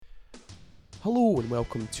Hello and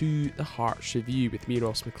welcome to the Hearts Review with me,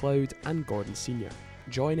 Ross McLeod, and Gordon Senior.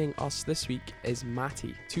 Joining us this week is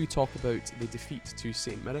Matty to talk about the defeat to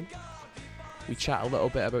St Mirren. We chat a little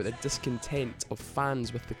bit about the discontent of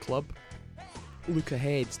fans with the club, look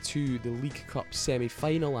ahead to the League Cup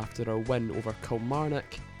semi-final after our win over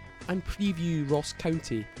Kilmarnock, and preview Ross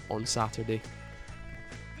County on Saturday.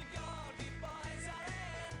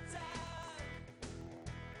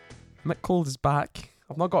 Mick Cold is back.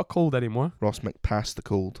 I've not got a cold anymore. Ross Mick passed the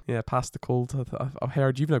cold. Yeah, past the cold. I've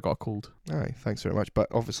heard you've now got a cold. Aye, thanks very much. But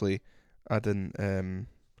obviously, I didn't.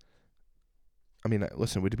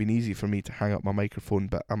 Listen, it would have been easy for me to hang up my microphone,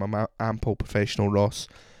 but I'm an ample professional, Ross.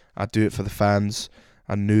 I do it for the fans.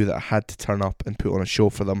 I knew that I had to turn up and put on a show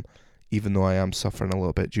for them, even though I am suffering a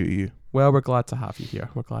little bit due to you. Well, we're glad to have you here.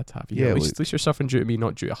 We're glad to have you Yeah, here. At least you're suffering due to me,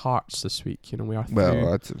 not due to Hearts this week. You know, we are through.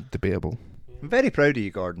 Well, that's debatable. I'm very proud of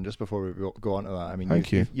you, Gordon, just before we go on to that. I mean,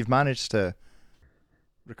 Thank you. You've managed to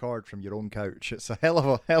record from your own couch. It's a hell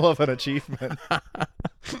of an achievement.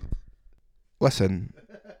 Listen,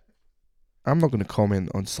 I'm not going to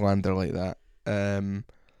comment on slander like that.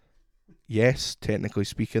 Yes, technically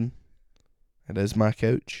speaking, it is my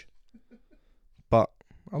couch. But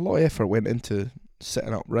a lot of effort went into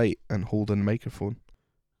sitting upright and holding the microphone.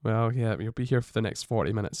 Well, yeah, you'll be here for the next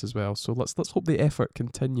 40 minutes as well. So let's hope the effort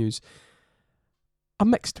continues. A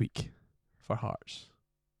mixed week for Hearts.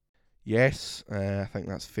 Yes, I think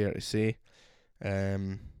that's fair to say.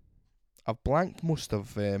 I've blanked most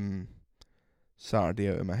of Saturday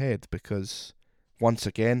out of my head because once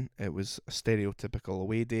again it was a stereotypical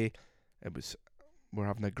away day. We're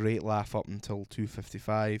having a great laugh up until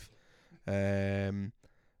 2:55, and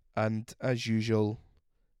as usual,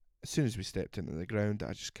 as soon as we stepped into the ground,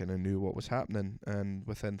 I just kind of knew what was happening. And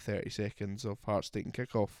within 30 seconds of Hearts taking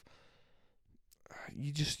kick-off,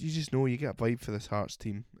 you just know you get a vibe for this Hearts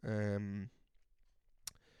team.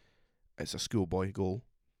 It's a schoolboy goal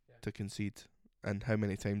to concede, and how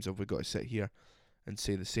many times have we got to sit here and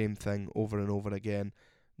say the same thing over and over again?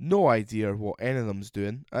 No idea what any of them's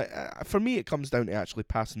doing. For me, it comes down to actually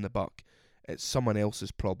passing the buck. It's someone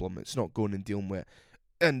else's problem. It's not going and dealing with it,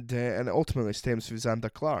 and it ultimately stems from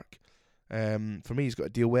Xander Clark. For me, he's got to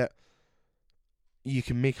deal with it. You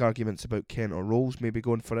can make arguments about Kent or Rolls maybe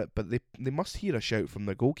going for it, but they must hear a shout from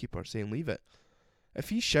the goalkeeper saying leave it. If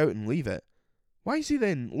he's shouting leave it, why is he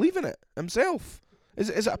then leaving it himself?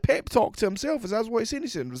 Is it a pep talk to himself? Is that what he's saying?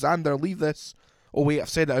 He's saying, Xander, leave this. Oh wait, I've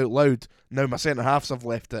said it out loud. Now my centre halves have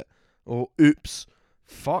left it. Oh, oops.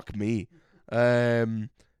 Fuck me. To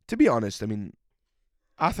be honest, I mean,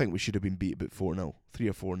 I think we should have been beat about 4-0. 3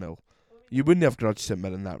 or 4-0. You wouldn't have grudged St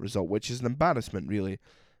Mirren that result, which is an embarrassment, really.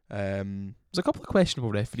 There's a couple of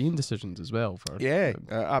questionable refereeing decisions as well.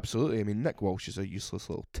 Absolutely. I mean, Nick Walsh is a useless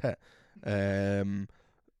little tit.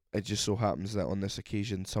 It just so happens that on this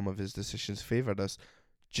occasion, some of his decisions favoured us.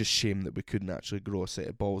 Just shame that we couldn't actually grow a set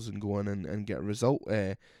of balls and go on and get a result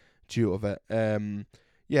due of it.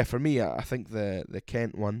 For me, I think the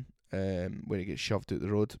Kent one, where he gets shoved out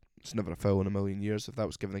the road, it's never a foul in a million years. If that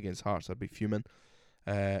was given against Hearts, I'd be fuming.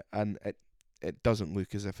 And it doesn't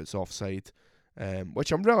look as if it's offside.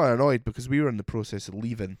 Which I'm really annoyed because we were in the process of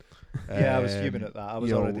leaving. Yeah, I was fuming at that. I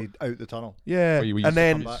was already out the tunnel. Yeah, and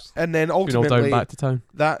then ultimately 2-0 down back to town.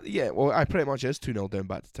 I pretty much is 2-0 down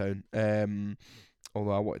back to town.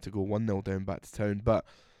 Although I wanted to go 1-0 down back to town, but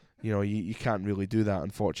you can't really do that,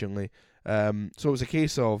 unfortunately. So it was a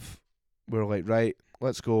case of we were like, right,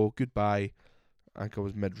 let's go, goodbye. I think I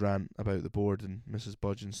was mid-rant about the board and Mrs.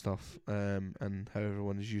 Budge and stuff, and how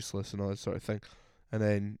everyone is useless and all that sort of thing. And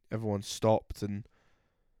then everyone stopped, and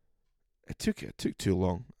it took too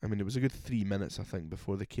long. I mean, it was a good 3 minutes, I think,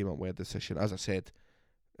 before they came up with a decision. As I said,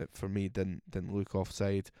 it for me didn't look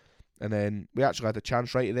offside. And then we actually had a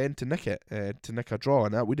chance right at the end to nick it, to nick a draw,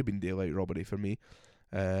 and that would have been daylight robbery for me.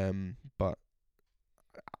 But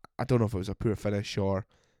I don't know if it was a poor finish or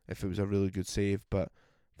if it was a really good save. But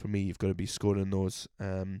for me, you've got to be scoring those.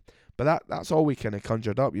 But that's all we kind of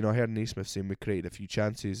conjured up. I heard Naismith saying we created a few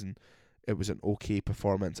chances and it was an okay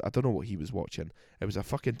performance. I don't know what he was watching. It was a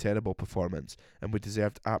fucking terrible performance, and we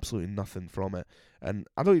deserved absolutely nothing from it. And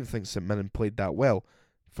I don't even think St Mirren played that well.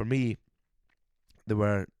 For me, they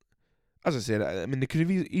were, as I said, I mean, they could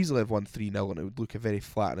have easily have won 3-0 and it would look a very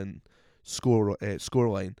flattening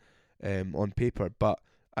scoreline on paper, but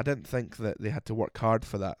I didn't think that they had to work hard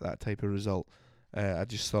for that type of result. I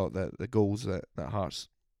just thought that the goals that Hearts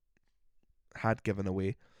had given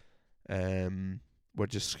away were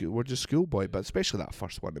just schoolboy, but especially that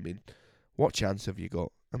first one. I mean, what chance have you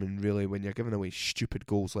got? I mean, really, when you're giving away stupid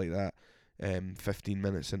goals like that, 15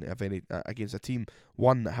 minutes into against a team,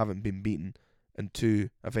 one, that haven't been beaten, and 2,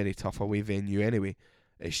 a very tough away venue anyway.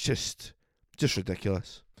 It's just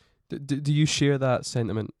ridiculous. Do you share that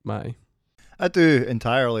sentiment, Matty? I do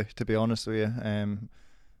entirely, to be honest with you.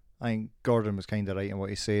 I think Gordon was kind of right in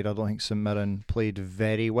what he said. I don't think St Mirren played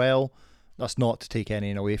very well. That's not to take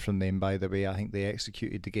anything away from them, by the way. I think they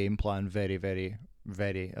executed the game plan very, very,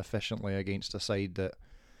 very efficiently against a side that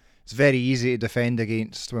it's very easy to defend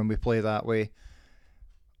against when we play that way.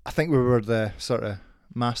 I think we were the sort of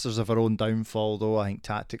masters of our own downfall, though. I think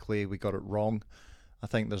tactically we got it wrong. I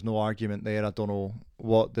think there's no argument there. I don't know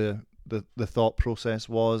what the thought process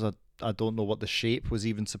was. I don't know what the shape was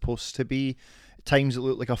even supposed to be. At times it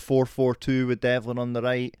looked like a 4-4-2 with Devlin on the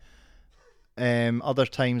right. Other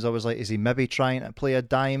times I was like, is he maybe trying to play a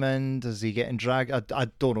diamond? Is he getting dragged? I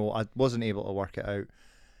don't know. I wasn't able to work it out.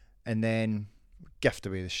 And then gift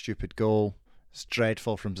away the stupid goal. It's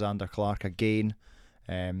dreadful from Xander Clark again.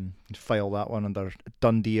 You can file that one under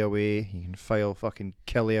Dundee away. You can file fucking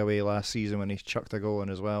Kelly away last season when he chucked a goal in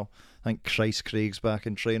as well. I think Christ Craig's back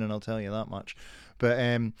in training, I'll tell you that much. But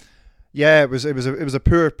yeah, it was a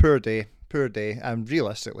poor day. Poor day. And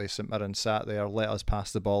realistically, St Mirren sat there, let us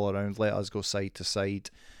pass the ball around, let us go side to side,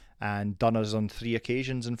 and done us on 3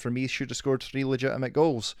 occasions. And for me, should have scored 3 legitimate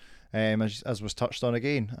goals, as was touched on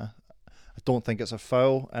again. I don't think it's a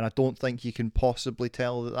foul, and I don't think you can possibly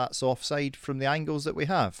tell that that's offside from the angles that we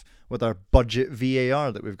have with our budget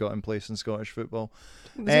VAR that we've got in place in Scottish football.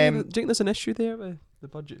 Do you think there's an issue there with the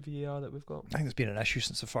budget VAR that we've got? I think there's been an issue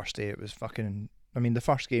since the first day. It was fucking... I mean, the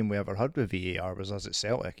first game we ever had with VAR was us at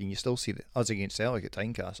Celtic, and you still see us against Celtic at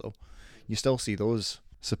Tynecastle. You still see those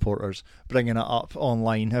supporters bringing it up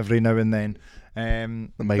online every now and then.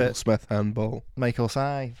 The Michael Smith handball. Michael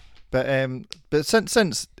Sy. But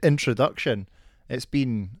since introduction, it's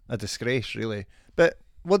been a disgrace, really. But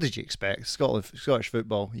what did you expect? Scottish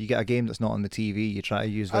football, you get a game that's not on the TV, you try to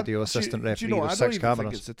use video assistant referee with 6 cameras. I don't even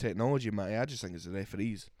think it's the technology, Matty. I just think it's the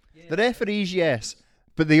referees. Yeah. The referees, yes.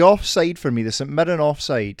 But the offside for me, the St Mirren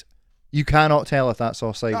offside, you cannot tell if that's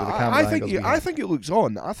offside with the camera angles. I think it looks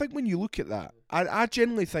on. I think when you look at that, I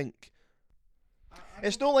generally think...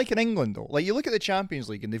 It's not like in England, though. Like, you look at the Champions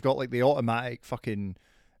League and they've got, like, the automatic fucking...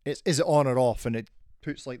 Is it on or off? And it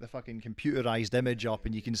puts, like, the fucking computerised image up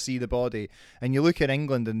and you can see the body. And you look at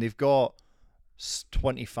England and they've got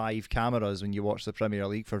 25 cameras when you watch the Premier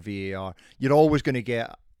League for VAR. You're always going to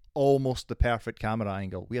get almost the perfect camera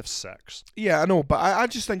angle. We have 6. Yeah, I know, but I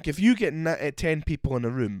just think if you get 10 people in a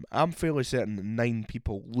room, I'm fairly certain that 9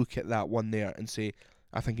 people look at that one there and say,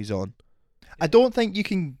 I think he's on. I don't think you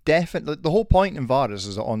can definitely... The whole point in VAR is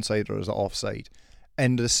it onside or is it offside?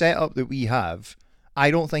 And the setup that we have,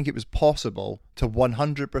 I don't think it was possible to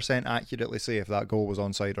 100% accurately say if that goal was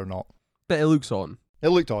onside or not. But it looks on. It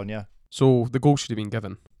looked on, yeah. So the goal should have been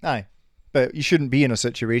given. Aye. But you shouldn't be in a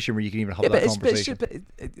situation where you can even have that conversation.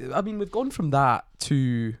 I mean, we've gone from that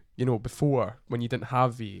to, before, when you didn't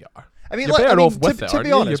have VAR. I mean, you're better off with it, to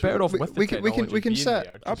be honest, you're better off with we can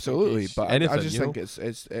set... Absolutely, but anything, I just think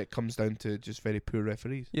it comes down to just very poor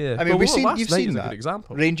referees. Yeah, I mean, you've seen that. A good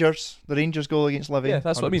example. The Rangers goal against Livy. Yeah,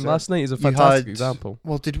 that's 100%. What I mean. Last night is a fantastic example.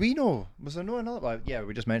 Well, did we know? Was there no another one? Yeah,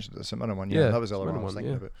 we just mentioned the St Mirren one. Yeah, that was the other one I was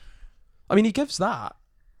thinking about. I mean, he gives that.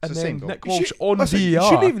 And then Nick Walsh on VAR. You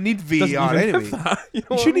shouldn't even need VAR anyway. You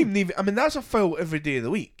shouldn't even need... I mean, that's a foul every day of the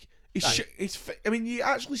week. I mean, you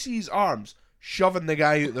actually see his arms shoving the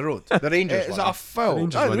guy out the road. The Rangers one. It's a foul.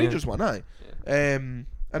 The Rangers one, aye. Yeah. And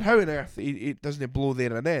how on earth he doesn't blow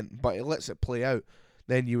there and then, but he lets it play out.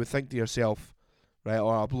 Then you would think to yourself, right,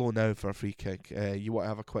 I'll blow now for a free kick. You want to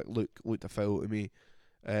have a quick look to foul to me.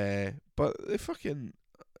 But they fucking...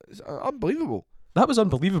 It's unbelievable. That was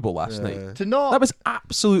unbelievable last night. That was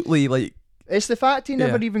absolutely like... It's the fact he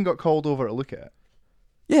never even got called over to look at it.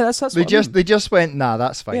 Yeah, that's they just went, nah,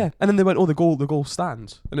 that's fine. Yeah, and then they went, the goal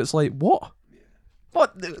stands, and it's like, what?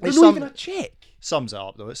 What? There's not even a check. Sums it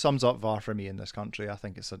up though. It sums up VAR for me in this country. I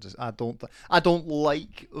think it's I don't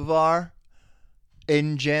like VAR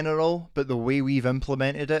in general, but the way we've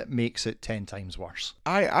implemented it makes it 10 times worse.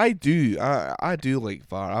 I do like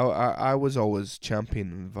VAR. I was always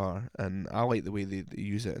championing VAR, and I like the way they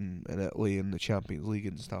use it in Italy and the Champions League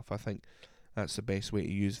and stuff. I think that's the best way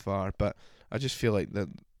to use VAR, but I just feel like that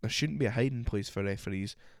there shouldn't be a hiding place for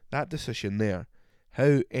referees. That decision there,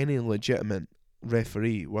 how any legitimate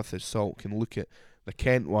referee worth his salt can look at the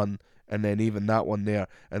Kent one and then even that one there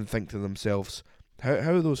and think to themselves, how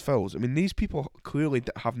are those fouls? I mean, these people clearly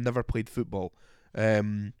have never played football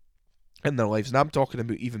in their lives, and I'm talking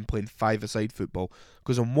about even playing 5-a-side football,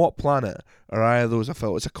 because on what planet are either of those a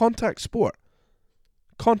foul? It's a contact sport.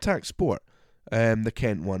 The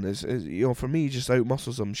Kent one is for me, just out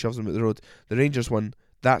muscles them, shoves them at the road. The Rangers one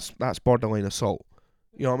that's borderline assault.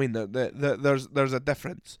 You know what I mean? There's a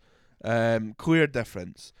difference, clear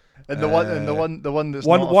difference. And the one that's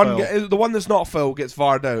one not a one foul. the one that's not a foul gets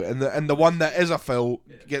VAR'd out, and the one that is a foul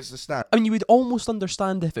gets the stand. I mean, you would almost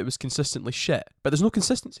understand if it was consistently shit, but there's no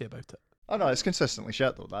consistency about it. Oh no, it's consistently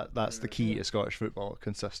shit though. That's the key to Scottish football.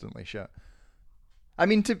 Consistently shit. I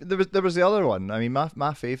mean, there was the other one. I mean,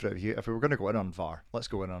 my favourite. If we were going to go in on VAR, let's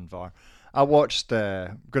go in on VAR. I watched.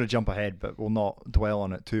 I'm going to jump ahead, but we'll not dwell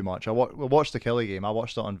on it too much. We watched the Kelly game. I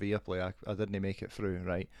watched it on Viaplay. I didn't make it through,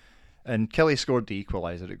 right? And Kelly scored the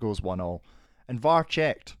equaliser. It goes 1-1, and VAR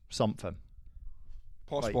checked something.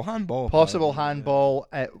 Possible handball. Possible handball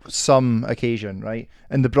at some occasion, right?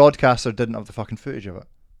 And the broadcaster didn't have the fucking footage of it.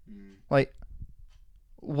 Like,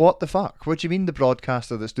 what the fuck? What do you mean the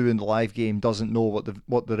broadcaster that's doing the live game doesn't know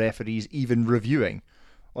what the referee's even reviewing?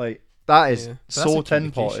 Like, that is so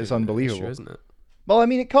tin pot. It's unbelievable, issue, isn't it? Well, I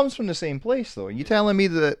mean, it comes from the same place, though. You telling me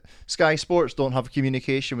that Sky Sports don't have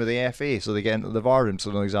communication with the FA, so they get into the VAR room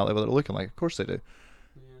so they know exactly what they're looking like? Of course they do.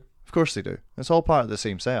 Yeah. Of course they do. It's all part of the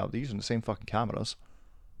same setup. They're using the same fucking cameras.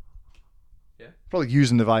 Yeah. Probably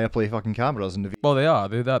using the Viaplay fucking cameras and the. Well, they are.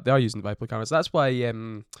 They are using the Viaplay cameras. That's why.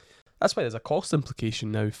 That's why there's a cost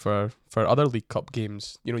implication now for other League Cup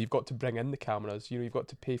games. You know, you've got to bring in the cameras. You know, you've got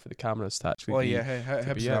to pay for the cameras to actually. Well,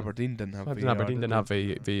 Hibs and Aberdeen didn't have VAR. Aberdeen didn't have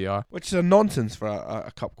VAR, which is a nonsense for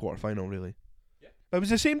a cup quarter final, really. Yeah. It was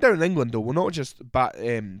the same down in England, though. We're not just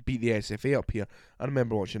beat the SFA up here. I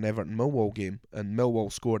remember watching Everton Millwall game, and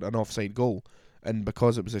Millwall scored an offside goal, and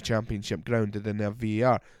because it was a championship ground, they didn't have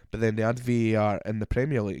VAR. But then they had VAR in the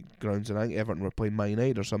Premier League grounds, and I think Everton were playing Man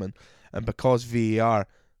United or something, and because VAR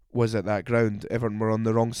was at that ground, Everton were on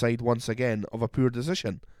the wrong side once again of a poor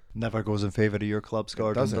decision. Never goes in favour of your club's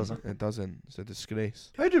Gordon, does it? It doesn't. It's a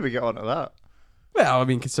disgrace. How did we get onto that? Well, I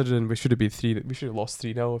mean, considering we should have lost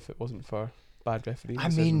 3-0 if it wasn't for bad refereeing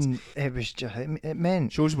decisions. Mean, it was just it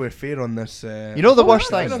meant shows we're fair on this. You know the worst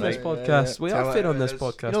thing on this podcast. We are fair on this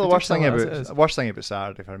podcast. You know the worst thing about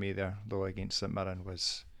Saturday for me there, though, against St Mirren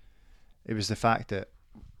was the fact that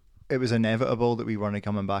it was inevitable that we weren't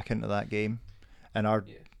coming back into that game, and our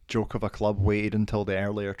joke of a club waited until the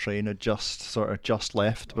earlier train had just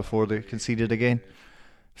left before they conceded again.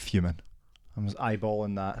 Fuming. I was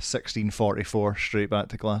eyeballing that 16:44 straight back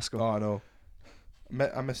to Glasgow. Oh no,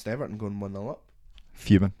 I missed Everton going 1-0 up.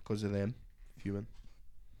 Fuming because of them. Fuming.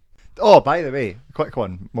 Oh, by the way, quick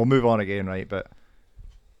one. We'll move on again, right? But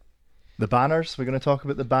the banners. We're going to talk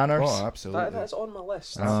about the banners. Oh, absolutely. That's on my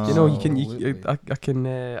list. Oh, I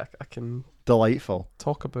can delightful.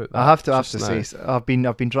 Talk about that. I have to say, I've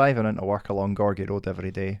been driving into work along Gorgie Road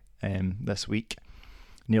every day this week.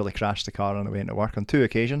 Nearly crashed the car on the way into work on 2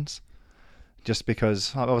 occasions, just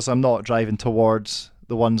because I'm not driving towards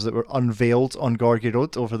the ones that were unveiled on Gorgie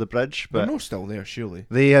Road over the bridge. But they're not still there, surely.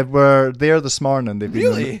 They were there this morning. They've been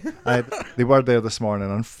really? They were there this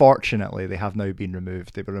morning. Unfortunately, they have now been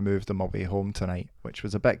removed. They were removed on my way home tonight, which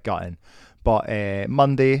was a bit gutting. But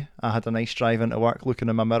Monday, I had a nice drive into work, looking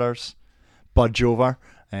in my mirrors. Budge over.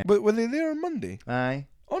 But were they there on Monday? Aye.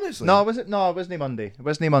 Honestly? No, it wasn't Monday. It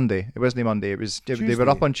wasn't Monday. They were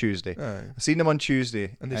up on Tuesday. Aye. I seen them on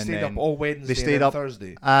Tuesday. And they stayed up all Wednesday. They stayed up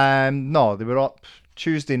Thursday. No, they were up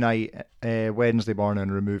Tuesday night, Wednesday morning,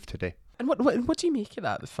 and removed today. And what do you make of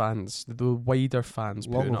that? The fans, the wider fans,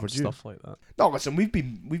 Long putting overdue. up stuff like that. No, listen, we've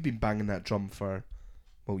been banging that drum for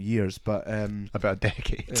years, but about a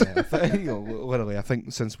decade. Yeah, literally, I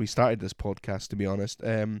think since we started this podcast, to be honest.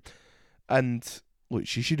 And look,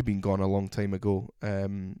 she should have been gone a long time ago. I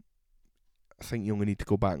think you only need to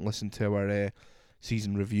go back and listen to our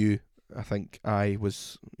season review. I think I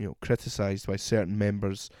was, criticised by certain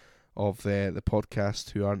members of the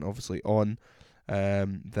podcast who aren't obviously on,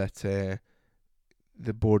 that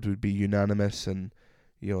the board would be unanimous, and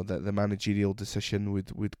that the managerial decision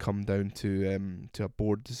would come down to a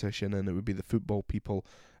board decision, and it would be the football people.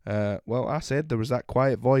 Well, I said there was that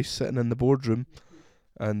quiet voice sitting in the boardroom,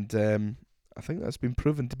 and I think that's been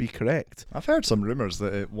proven to be correct. I've heard some rumours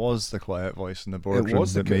that it was the quiet voice in the boardroom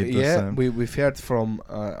that made this. Yeah, we've heard from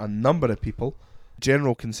a number of people.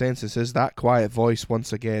 General consensus is that quiet voice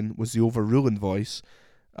once again was the overruling voice,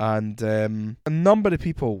 and a number of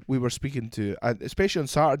people we were speaking to, especially on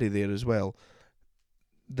Saturday there as well,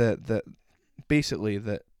 that basically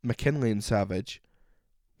that McKinley and Savage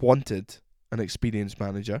wanted an experienced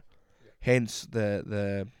manager, hence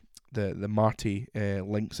the Marty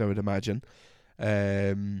links, I would imagine,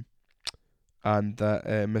 and that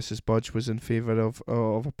Mrs. Budge was in favour of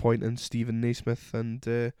appointing Stephen Naismith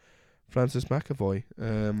and Francis McAvoy.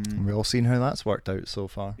 We've all seen how that's worked out so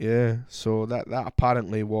far. Yeah, so that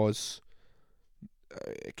apparently was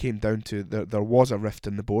it came down to there was a rift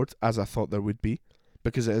in the board, as I thought there would be,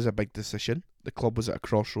 because it is a big decision. The club was at a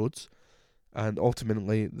crossroads, and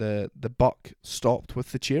ultimately the buck stopped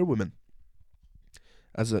with the chairwoman,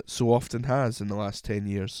 as it so often has in the last 10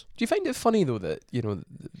 years. Do you find it funny though that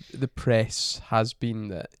the press has been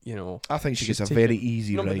that I think she she's gets a taken- very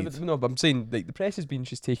easy ride. But I'm saying like the press has been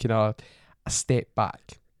she's taken a step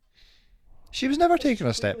back. She was never taking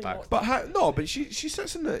a step back. But but she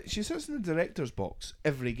sits in the director's box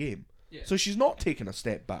every game, so she's not taking a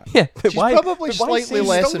step back. Yeah, but She's why? probably but why slightly say-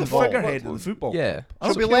 less Still the involved. figurehead of the football. Yeah. club. I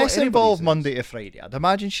She'll don't be care what less anybody involved says. Monday to Friday. I'd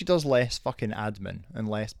imagine she does less fucking admin and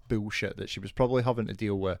less bullshit that she was probably having to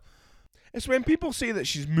deal with. It's when people say that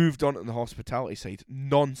she's moved on to the hospitality side.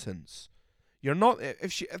 Nonsense. You're not.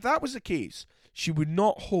 If that was the case, she would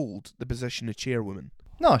not hold the position of chairwoman.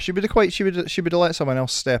 No, she would have let someone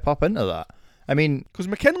else step up into that. I mean, Because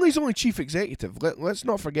McKinley's only chief executive. Let's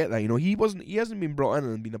not forget that. He hasn't been brought in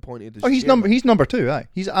and been appointed as. he's chairman. number 2, aye.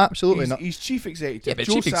 He's absolutely He's, not. he's chief executive. Yeah, but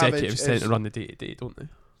Joe chief Savage executives tend is- to run the day to day, don't they?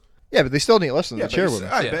 Yeah, but they still need to listen Yeah, to the but chairwoman.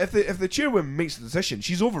 aye, Yeah. but if the chairwoman makes the decision,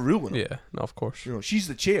 she's overruling it. Yeah, no, of course. She's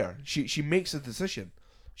the chair. She makes the decision.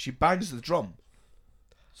 She bangs the drum.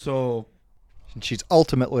 So And she's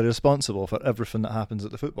ultimately responsible for everything that happens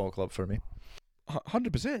at the football club for me.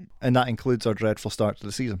 100%. And that includes our dreadful start to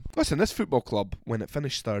the season. Listen, this football club, when it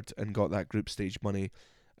finished third and got that group stage money,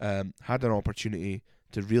 had an opportunity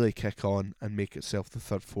to really kick on and make itself the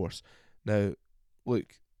third force. Now,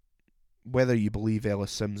 look, whether you believe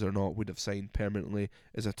Ellis Sims or not would have signed permanently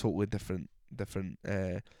is a totally different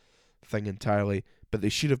thing entirely. But they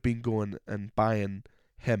should have been going and buying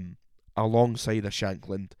him alongside a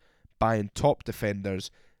Shankland, buying top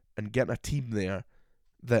defenders and getting a team there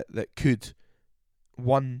that could,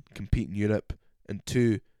 one, compete in Europe, and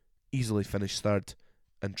two, easily finish third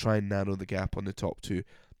and try and narrow the gap on the top two.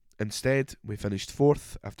 Instead, we finished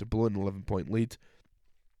fourth after blowing an 11-point lead.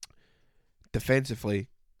 Defensively,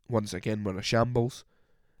 once again, we're a shambles.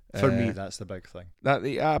 For me, that's the big thing.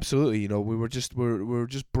 Absolutely, we were just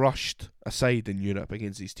brushed aside in Europe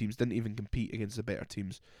against these teams. Didn't even compete against the better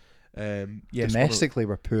teams. Yes, Domestically,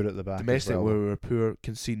 we're poor at the back. domestically we were poor,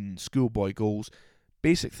 conceding schoolboy goals.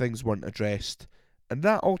 Basic things weren't addressed, and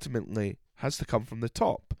that ultimately has to come from the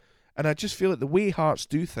top. And I just feel like the way Hearts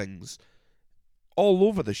do things all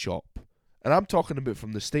over the shop, and I'm talking about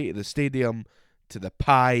from the state of the stadium to the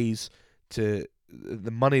pies to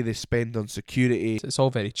the money they spend on security. It's all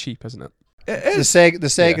very cheap, isn't it? It The is.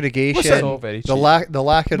 segregation, Listen, It's all very cheap. the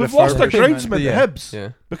lack of We've lost our refurbishment. groundsman Yeah. to Hibs Yeah.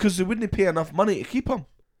 because they wouldn't pay enough money to keep him.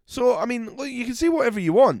 So I mean, look, you can say whatever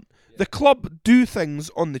you want. The club do things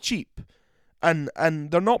on the cheap, and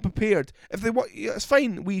they're not prepared. If they want, it's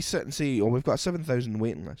fine. We sit and say, "Oh, we've got a 7,000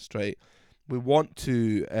 waiting list, right? We want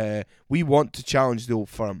to challenge the old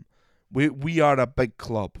firm. We are a big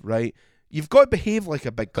club, right? You've got to behave like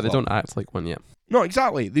a big But club. they don't act like one yet. No,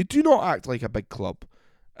 exactly. They do not act like a big club.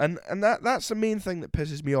 And that's the main thing that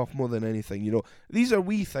pisses me off more than anything. These are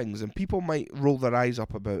wee things, and people might roll their eyes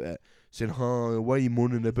up about it, saying, why are you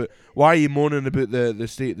moaning about the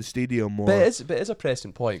state of the stadium?" Or, But it is a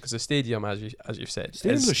pressing point because the stadium, as you've said,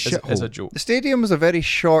 Stadium's a is shithole. a joke. The stadium was a very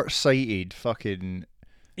short-sighted fucking.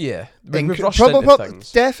 Yeah, Inc- we've rushed prob- into prob-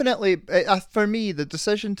 things. Definitely, for me, the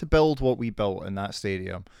decision to build what we built in that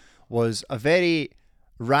stadium was a very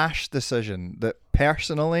rash decision that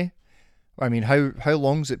personally, I mean, how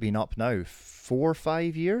long's it been up now? 4 or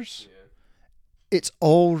 5 years? Yeah. It's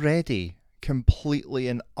already completely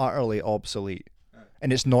and utterly obsolete,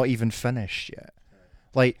 and it's not even finished yet.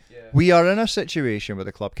 We are in a situation where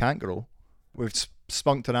the club can't grow. We've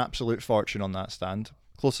spunked an absolute fortune on that stand,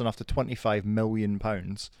 close enough to £25 million.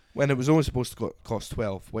 when it was only supposed to cost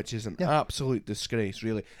 12, which is an absolute disgrace,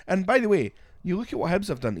 really. And by the way, you look at what Hibs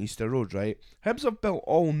have done at Easter Road, right? Hibs have built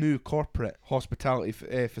all new corporate hospitality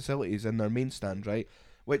facilities in their main stand, right?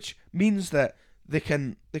 Which means that they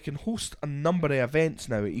can host a number of events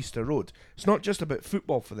now at Easter Road. It's not just about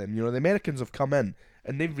football for them. The Americans have come in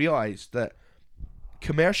and they've realised that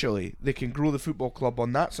commercially they can grow the football club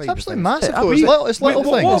on that side. It's absolutely of things. massive, though. It's little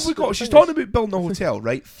What things. have we got? She's talking about building a hotel,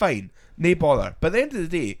 right? Fine, no bother. But at the end of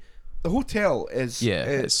the day, the hotel is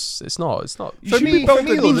It's not. You For should me- be building,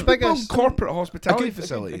 for me, though, you the should be building biggest- corporate a hospitality good,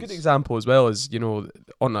 facilities. a good example as well is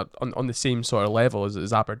on the same sort of level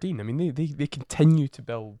as Aberdeen. I mean, they continue to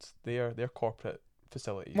build their corporate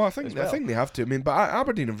facilities. Well, I think they have to. I mean, but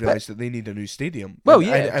Aberdeen have realised that they need a new stadium. Well, and,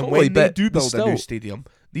 yeah, and totally, when they but do build a still- new stadium,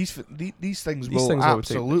 these things These will things will take-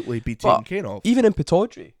 absolutely be taken But care of. even in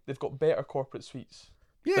Pittodrie, they've got better corporate suites.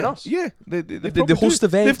 Yeah, than us. yeah. They They host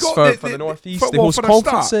events for the North East. They host for a start,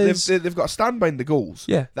 conferences. they've got a stand behind the goals.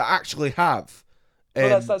 Yeah. That actually have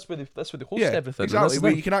That's where they host everything. Exactly,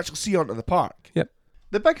 where you can actually see onto the park. Yep.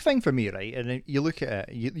 The big thing for me, right, and you look at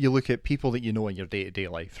it, you look at people that you know in your day-to-day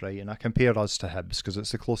life, right, and I compare us to Hibs because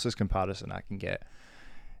it's the closest comparison I can get.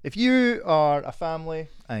 If you are a family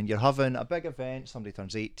and you're having a big event, somebody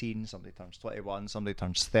turns 18, somebody turns 21, somebody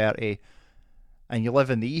turns 30, and you live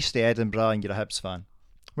in the east of Edinburgh and you're a Hibs fan,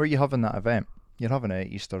 where are you having that event? You're having it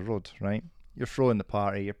at Easter Road, right? You're throwing the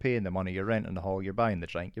party, you're paying the money, you're renting the hall, you're buying the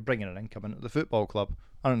drink, you're bringing an income into the football club.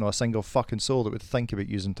 I don't know a single fucking soul that would think about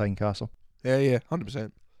using Tynecastle. Yeah,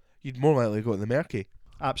 100%. You'd more likely go to the Merky.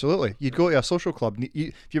 Absolutely. You'd go to a social club.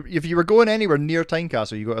 If you were going anywhere near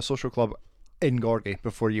Tynecastle, you go to a social club in Gorgie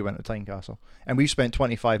before you went to Tynecastle. And we've spent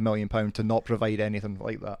 £25 million to not provide anything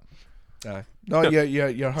like that. No, you're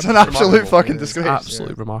it's an absolute fucking disgrace.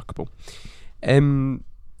 Absolutely remarkable. Obviously,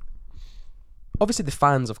 the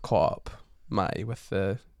fans have caught up, Matty, with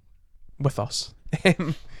us.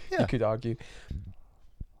 You could argue.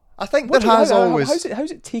 I think how's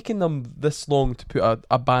it taken them this long to put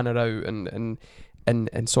a banner out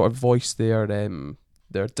and sort of voice their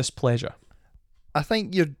displeasure? I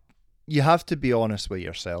think you have to be honest with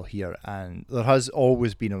yourself here, and there has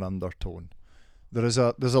always been an undertone. There's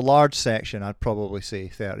a large section, I'd probably say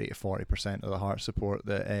 30 to 40% of the Hearts support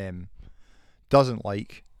that doesn't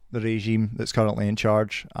like the regime that's currently in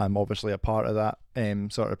charge. I'm obviously a part of that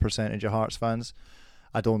sort of percentage of Hearts fans.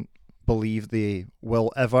 I don't believe they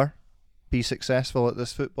will ever be successful at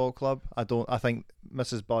this football club. I think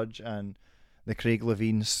Mrs. Budge and the Craig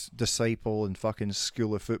Levine's disciple and fucking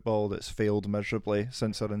school of football that's failed miserably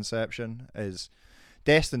since their inception is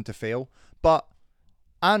destined to fail. But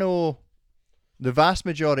I know the vast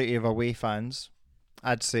majority of away fans,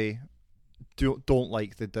 I'd say, don't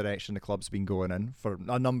like the direction the club's been going in for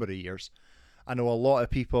a number of years. I know a lot of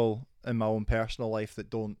people in my own personal life that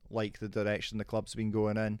don't like the direction the club's been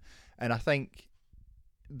going in, and I think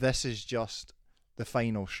this is just the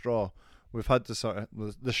final straw. We've had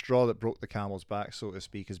the straw that broke the camel's back, so to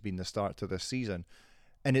speak, has been the start to this season.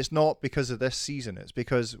 And it's not because of this season, it's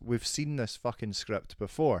because we've seen this fucking script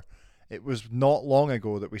before. It was not long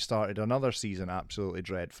ago that we started another season absolutely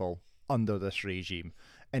dreadful under this regime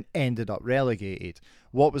and ended up relegated.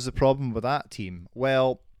 What was the problem with that team?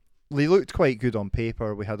 Well, they looked quite good on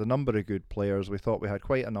paper. We had a number of good players. We thought we had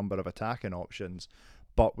quite a number of attacking options,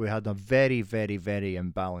 but we had a very, very, very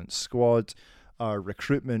imbalanced squad. Our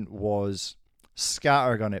recruitment was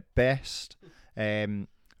scattergun at best.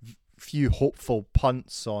 Few hopeful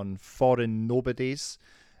punts on foreign nobodies,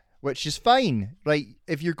 which is fine, right?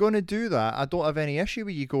 If you're going to do that, I don't have any issue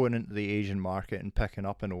with you going into the Asian market and picking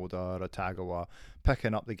up an Oda or a Tagawa,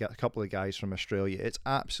 picking up a couple of guys from Australia. It's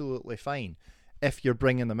absolutely fine if you're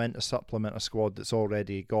bringing them in to supplement a squad that's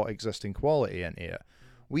already got existing quality into it.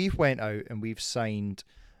 We've went out and we've signed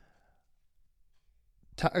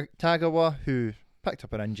Tagawa, who picked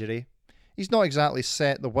up an injury. He's not exactly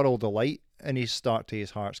set the world alight in his start to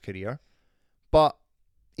his Hearts career, but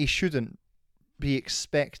he shouldn't be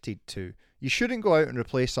expected to. You shouldn't go out and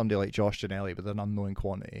replace somebody like Josh Ginnelly with an unknown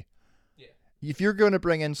quantity. Yeah. If you're going to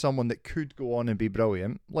bring in someone that could go on and be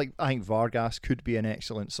brilliant, like I think Vargas could be an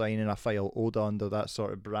excellent signing, I file Oda under that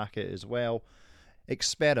sort of bracket as well.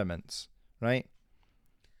 Experiments, right?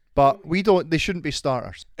 But they shouldn't be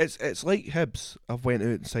starters. It's like Hibs have went out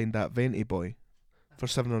and signed that Venti boy for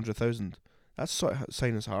 700,000. That's sort of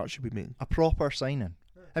signings Hearts should be making. A proper signing.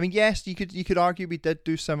 I mean, yes, you could argue we did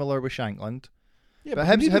do similar with Shankland. Yeah, but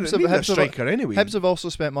Hibs have also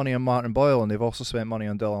spent money on Martin Boyle, and they've also spent money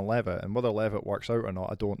on Dylan Levitt. And whether Levitt works out or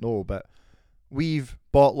not, I don't know. But we've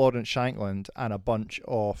bought Lawrence Shankland and a bunch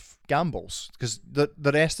of gambles, because the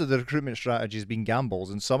rest of the recruitment strategy has been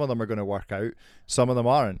gambles, and some of them are going to work out, some of them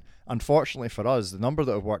aren't. Unfortunately for us, the number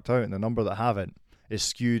that have worked out and the number that haven't is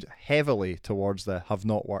skewed heavily towards the have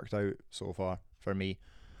not worked out so far for me.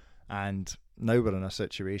 And now we're in a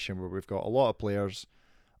situation where we've got a lot of players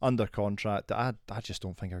under contract that I just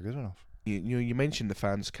don't think are good enough. You mentioned the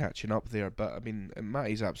fans catching up there, but I mean,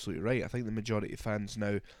 Matty's absolutely right. I think the majority of fans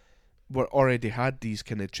now already had these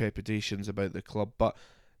kind of trepidations about the club, but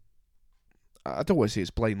I don't want to say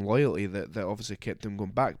it's blind loyalty that obviously kept them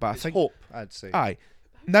going back, but it's I think hope, I'd say. Aye.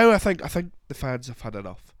 Now I think the fans have had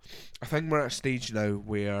enough. I think we're at a stage now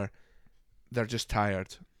where they're just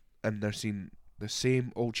tired and they're seeing the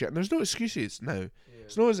same old shit. And there's no excuses now. Yeah.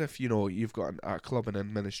 It's not as if, you've got a club in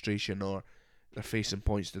administration or they're facing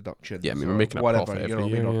points deductions. Yeah, I mean, we're making whatever, a profit every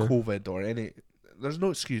year, or COVID or any. There's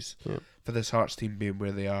no excuse for this Hearts team being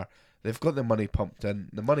where they are. They've got the money pumped in.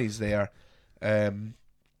 The money's there. And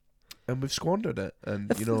we've squandered it. And,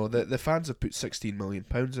 the fans have put £16 million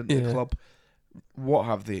into the club. What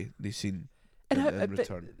have they seen? And in but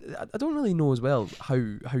return. I don't really know as well how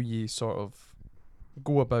you sort of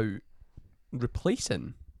go about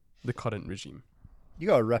replacing the current regime. You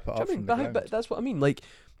gotta rip it Do you know up what I from mean? the But, ground. but that's what I mean. Like,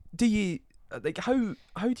 do you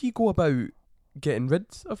how do you go about getting rid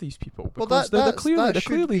of these people? Well, Because they're clearly that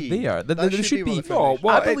should be- there. that There should what be. the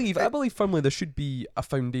foundation- I believe firmly there should be a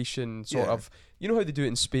foundation sort Yeah. of. You know how they do it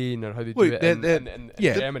in Spain or how they do Look, it in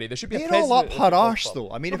yeah. Germany. There should be a They're president. all up of the her football arse club.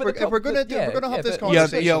 though. I mean, No, if but we're, the if we're club- gonna yeah, have this but-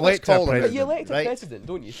 conversation, you let's elect a call them president. But you elect a right? president,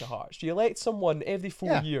 don't you, to Hearts? You elect someone every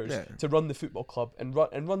 4 years Yeah. to run the football club and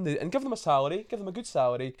give them a salary, give them a good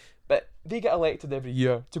salary, but they get elected every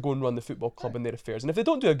year to go and run the football club and their affairs. And if they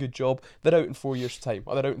don't do a good job, they're out in 4 years' time,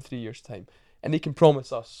 or they're out in 3 years' time. And they can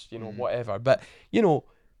promise us, whatever. But,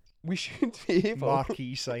 we should be able...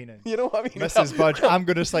 Marquee signing. You know what I mean? Mrs. Budge, I'm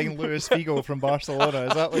going to sign Luis Figo from Barcelona.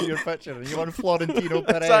 Is that what you're picturing? You want Florentino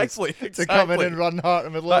Perez Exactly. to come in and run Heart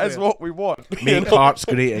and Midlothian? That is what we want. Make Hearts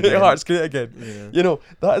great Make again. Hearts great again. Yeah.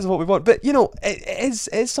 That is what we want. But it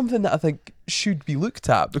is something that I think should be looked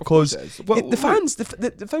at because Of course it is. Well, the fans, the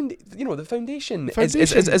foundation, The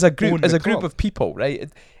foundation is a group own the group club. of people,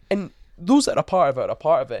 right? And those that are a part of it are a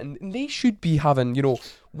part of it, and they should be having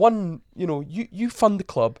one. You fund the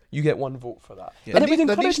club, you get one vote for that, Yeah. and it would There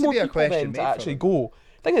encourage needs to more be a people question then made to for actually them. go.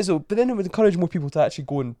 Thing is though, but then it would encourage more people to actually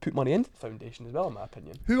go and put money into the foundation as well, in my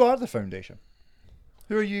opinion. Who are the foundation?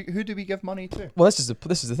 Who do we give money to? Well, this is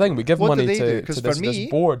the thing. We give What do money they do? to 'Cause this, for this me-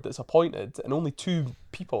 board that's appointed, and only 2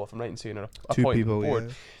 people, if I'm right in saying, are Two appointed people, to the board.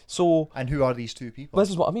 yeah. So And who are these two people? this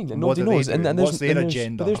is what I mean, and What nobody do they knows. do? And What's there's, their and there's,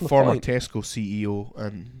 agenda? But there's no Former point. Tesco CEO,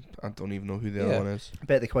 and I don't even know who the Yeah. other one is. I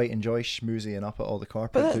bet they quite enjoy schmoozing up at all the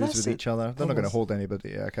corporate But dudes that's with it. each other. They're not going to hold anybody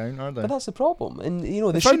to account, are they? But that's the problem, and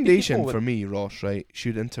The there should be foundation people for with- me, Ross, right,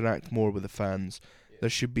 should interact more with the fans. There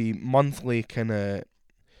should be monthly kind of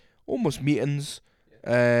almost meetings.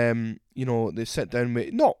 They sit down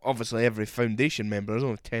with, not obviously every foundation member. There's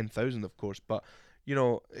only 10,000, of course, but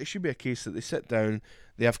it should be a case that they sit down,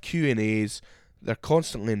 they have Q&As. They're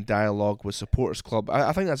constantly in dialogue with Supporters Club.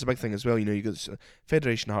 I think that's a big thing as well. You've got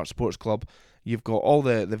Federation Heart Supporters Club. You've got all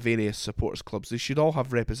the various supporters clubs. They should all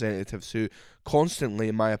have representatives who constantly,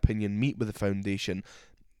 in my opinion, meet with the foundation.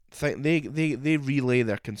 They relay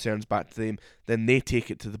their concerns back to them. Then they take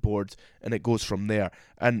it to the board, and it goes from there.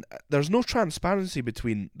 And there's no transparency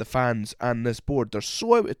between the fans and this board. They're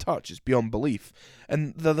so out of touch, it's beyond belief.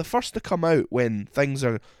 And they're the first to come out when things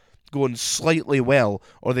are going slightly well,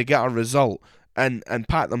 or they get a result, and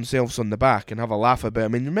pat themselves on the back and have a laugh about it. I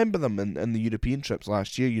mean, remember them in the European trips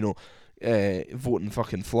last year, voting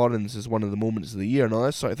fucking Florence as one of the moments of the year and all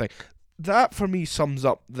that sort of thing. That, for me, sums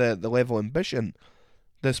up the level of ambition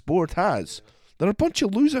this board has. They're a bunch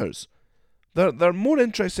of losers. They're more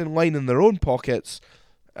interested in lining their own pockets.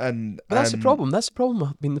 But that's the problem. That's the problem.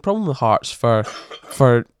 I mean, the problem with Hearts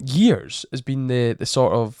for years has been the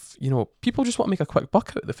sort of, people just want to make a quick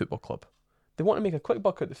buck out of the football club. They want to make a quick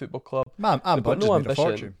buck out of the football club. Man, They've got Budge no has made a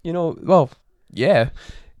ambition. fortune. Well, yeah,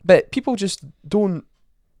 but people just don't.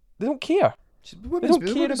 They don't care. Women's don't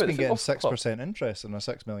care been about the getting football 6% interest on a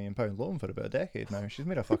 £6 million loan for about a decade now. She's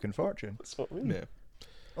made a fucking fortune. That's what I mean. Yeah.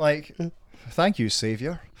 Like, thank you,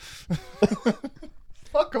 saviour.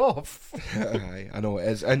 Fuck off. Aye, I know it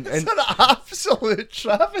is. And It's an absolute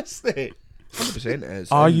travesty. 100% it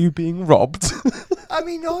is. Are And you being robbed? I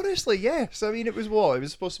mean, honestly, yes. I mean, it was what? It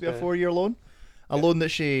was supposed to be a 4-year loan. A loan that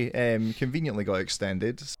she conveniently got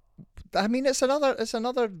extended. I mean, it's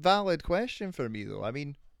another valid question for me, though. I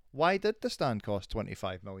mean, why did the stand cost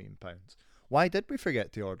 £25 million? Why did we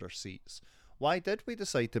forget to order seats? Why did we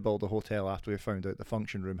decide to build a hotel after we found out the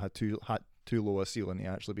function room had too low a ceiling to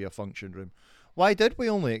actually be a function room? Why did we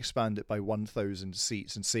only expand it by 1,000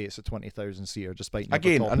 seats and say it's a 20,000 seater despite never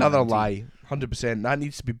again, topping another 19? lie. 100%. That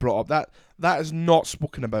needs to be brought up. That is not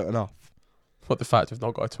spoken about enough. What, the fact we've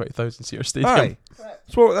not got a 20,000 seater stadium? Aye.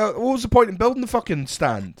 So what was the point in building the fucking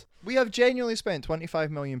stand? We have genuinely spent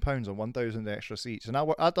 £25 million on 1,000 extra seats, and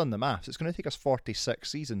I've done the maths. It's going to take us 46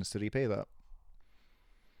 seasons to repay that.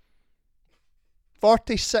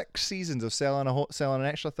 46 seasons of selling an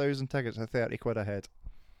extra 1,000 tickets at 30 quid a head.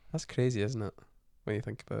 That's crazy, isn't it? When you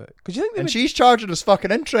think about it. Because you think they And would... she's charging us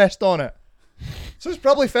fucking interest on it. So it's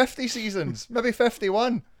probably 50 seasons, maybe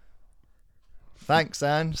 51. Thanks,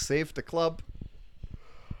 Anne. Saved the club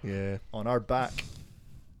Yeah. on our back.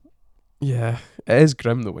 Yeah, it is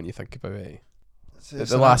grim though when you think about it. It's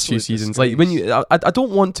The an last few absolute seasons, like when disgrace. I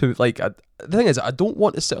don't want to the thing is I don't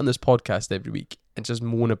want to sit on this podcast every week and just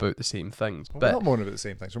moan about the same things. Well, But we're not moaning about the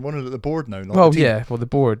same things. We're moaning about the board now, not well, the team. yeah, well the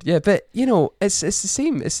board, yeah, but it's the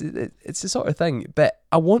same. It's the sort of thing. But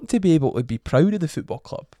I want to be able to be proud of the football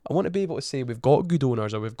club. I want to be able to say we've got good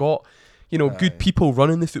owners, or we've got good Aye. people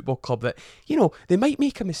running the football club that, they might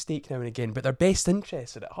make a mistake now and again, but their best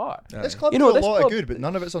interests are at heart. This Aye. club You do know, a this lot club- of good, but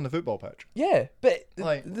none of it's on the football pitch. Yeah, but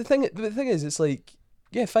Like- the thing is, it's like,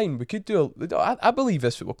 yeah, fine, we could do. I believe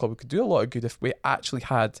this football club could do a lot of good if we actually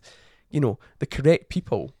had, the correct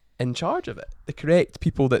people in charge of it, the correct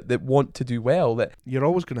people that want to do well. That You're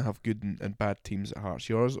always going to have good and bad teams at Hearts.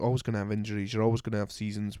 You're always going to have injuries. You're always going to have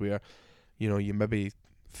seasons where, you maybe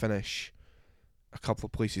finish a couple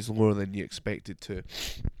of places lower than you expected to.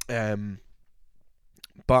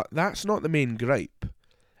 But that's not the main gripe.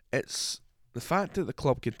 It's the fact that the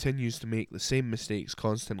club continues to make the same mistakes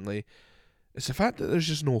constantly. It's the fact that there's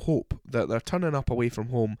just no hope, that they're turning up away from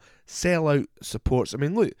home, sell out supports. I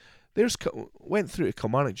mean, look, went through to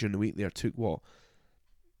Kilmarnock during the week there, took what?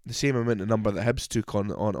 The same amount of number that Hibs took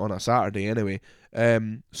on a Saturday anyway.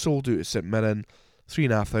 Sold out at St Mirren,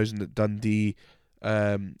 3,500 at Dundee.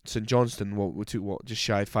 St Johnstone, we took just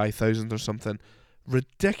shy of 5,000 or something.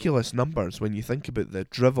 Ridiculous numbers when you think about the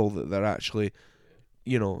drivel that they're actually,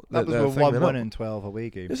 That was they're with 1 thinking win up. in 12 away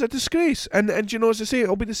games. It's a disgrace. And as I say,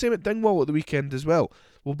 it'll be the same at Dingwall at the weekend as well.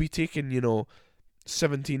 We'll be taking,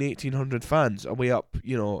 1,800 fans away up,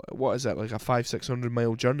 what is it, like a 500-600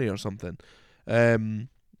 mile journey or something.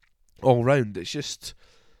 All round. It's just,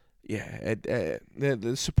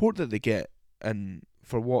 the support that they get and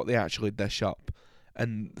for what they actually dish up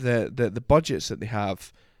and the budgets that they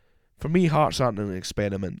have. For me, Hearts aren't an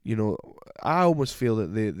experiment. I almost feel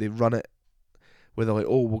that they run it where they're like,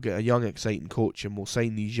 oh, we'll get a young, exciting coach and we'll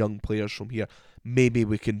sign these young players from here. Maybe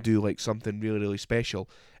we can do like something really, really special.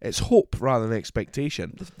 It's hope rather than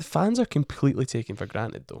expectation. the fans are completely taken for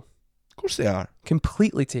granted, though. Of course they are.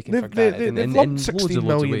 Completely taken for They've granted. lumped in loads 16 and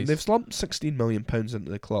loads of million. ways. They've lumped 16 million pounds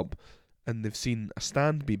into the club, and they've seen a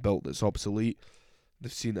stand be built that's obsolete.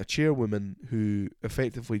 They've seen a chairwoman who,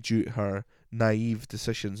 effectively due to her naive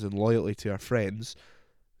decisions and loyalty to her friends,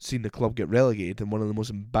 seen the club get relegated in one of the most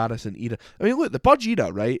embarrassing era. I mean, look, the Budge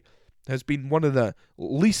era, right, has been one of the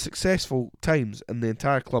least successful times in the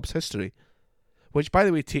entire club's history, which, by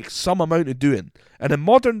the way, takes some amount of doing. And in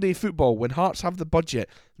modern day football, when Hearts have the budget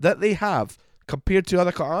that they have compared to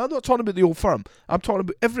other clubs, I'm not talking about the Old Firm, I'm talking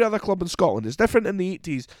about every other club in Scotland. It's different in the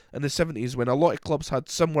 80s and the 70s when a lot of clubs had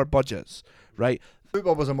similar budgets, right?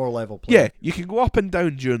 Football was a more level play. Yeah, you can go up and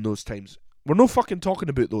down during those times. We're no fucking talking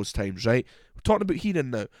about those times, right? We're talking about here and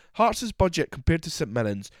now. Hearts' budget compared to St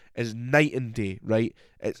Mirren's is night and day, right?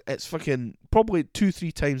 It's fucking probably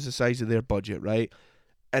 2-3 times the size of their budget, right?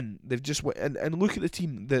 And they've just and look at the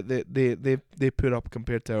team that they put up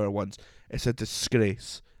compared to our ones. It's a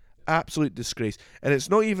disgrace, absolute disgrace. And it's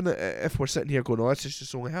not even if we're sitting here going, "Oh, this is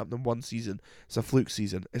just only happening one season. It's a fluke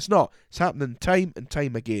season." It's not. It's happening time and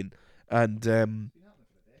time again. And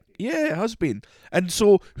yeah, it has been. And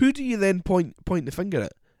so, who do you then point the finger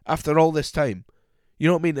at after all this time? You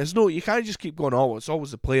know what I mean? There's no. You can't just keep going, "Oh, it's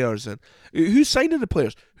always the players." And who's signing the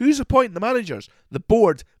players? Who's appointing the managers? The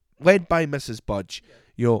board, led by Mrs. Budge.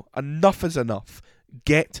 Enough is enough.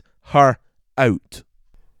 Get her out.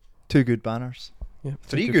 2 good banners. Yeah,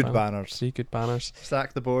 3 good banners. 3 good banners.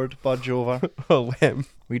 Sack the board, Budge over. Well,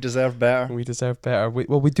 We deserve better. we deserve better.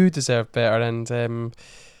 We do deserve better, and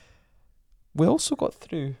we also got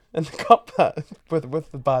through in the cup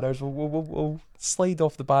with the banners. We'll slide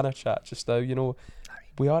off the banner chat just now.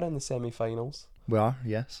 We are in the semi-finals. We are,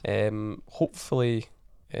 yes. Hopefully,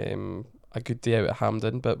 a good day out at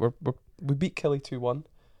Hampden, but we beat Killy 2-1.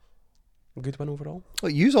 A good win overall.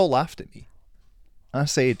 Look, yous all laughed at me. I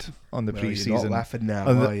said on the Well, pre-season, you're not laughing now,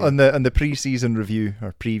 on are you? the pre-season review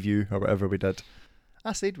or preview or whatever we did,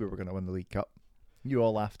 I said we were going to win the League Cup. You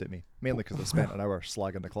all laughed at me, mainly because I spent an hour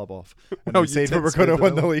slagging the club off, and Well, I you said we did were say going to that,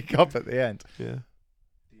 win the though. League Cup at the end. Yeah.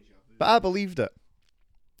 But I believed it,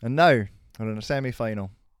 and now we're in a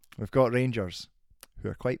semi-final. We've got Rangers, who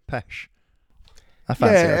are quite pish. I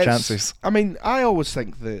fancy our it's- chances. I mean, I always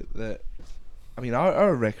think that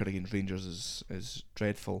our record against Rangers is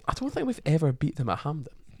dreadful. I don't think we've ever beat them at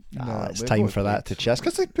Hampden. It's we've time only for that to played- change,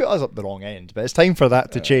 because they put us up the wrong end. But it's time for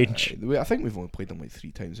that to change. I think we've only played them like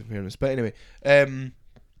 3 times in fairness. But anyway,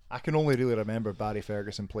 I can only really remember Barry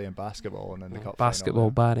Ferguson playing basketball and in the cup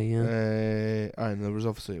Basketball, final. Barry, yeah. and there was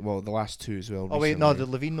obviously the last 2 as well. Oh wait, no, recently.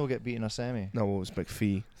 did Levine not get beaten a semi? No, it was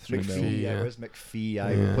McPhee. 3-0. McPhee, yeah. it was McPhee. Yeah,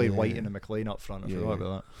 We played yeah, Whiting and McLean up front. I Yeah. forgot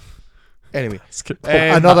about Anyway, Basketball.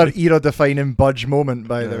 that. Another era-defining Budge moment,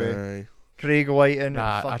 by the way. way. Craig Whiting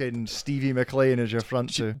Nah, and fucking Stevie McLean as your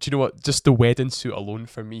front Do two. you know what? Just the wedding suit alone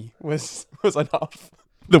for me was enough.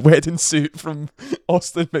 The wedding suit from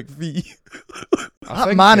Austin McVie.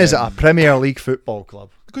 That man is at a Premier League football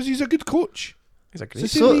club. because he's a good coach. He's a It's great. the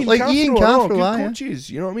So, same with like, Ian and all, Cathro, good aye, yeah. coaches.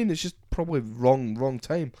 You know what I mean? It's just probably wrong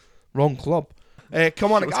time. Wrong club.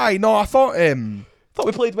 Come on, I thought. Thought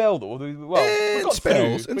we played well though. We In got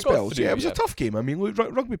spells, through. in We got spells. through, Yeah, it was a tough game. I mean, look,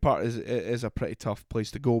 Rugby Park is a pretty tough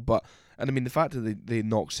place to go. But I mean, the fact that they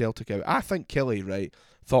knocked Celtic out, I think Kelly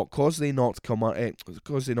thought because they knocked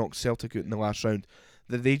Celtic out in the last round,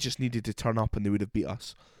 that they just needed to turn up and they would have beat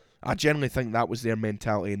us. I generally think that was their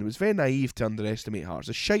mentality, and it was very naive to underestimate Hearts.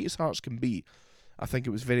 As shite as Hearts can be, I think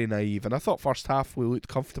it was very naive. And I thought first half we looked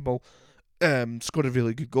comfortable. Scored a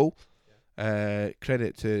really good goal.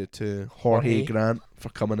 Credit to Jorge Grant for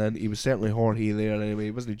coming in. He was certainly Jorge there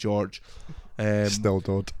anyway. Wasn't he, George? Still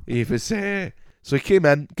don't. He was. So he came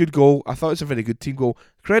in, good goal. I thought it was a very good team goal.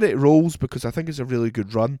 Credit Rolls because I think it's a really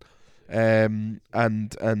good run. And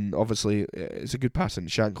obviously it's a good pass in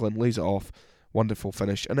Shanklin, lays it off, wonderful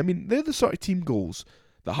finish. And I mean, they're the sort of team goals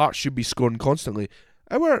that Hearts should be scoring constantly.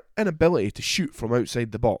 Our inability to shoot from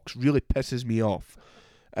outside the box really pisses me off.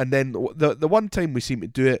 And then the one time we seem to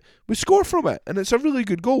do it, we score from it, and it's a really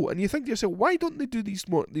good goal. And you think to yourself, why don't they do these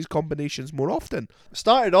combinations more often?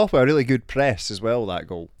 Started off with a really good press as well. That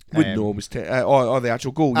goal. Wouldn't know it was the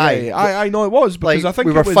actual goal. I know it was because I think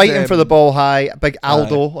we were fighting for the ball high. Big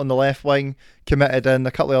Aldo aye. on the left wing committed in.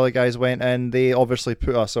 A couple of other guys went in. They obviously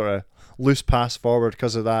put a sort of loose pass forward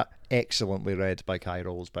because of that. Excellently read by Kai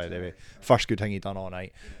Rolls, by the way. First good thing he done all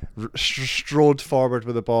night. Strode forward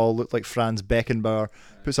with the ball, looked like Franz Beckenbauer.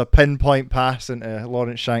 Puts a pinpoint pass into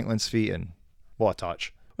Lawrence Shanklin's feet, and what a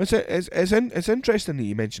touch. It's interesting that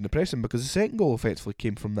you mentioned the pressing because the second goal effectively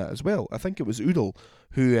came from that as well. I think it was Udall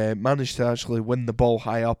who managed to actually win the ball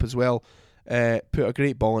high up as well. Put a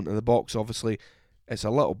great ball into the box. Obviously, it's a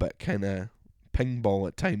little bit kind of ping ball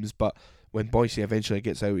at times, but when Boyce eventually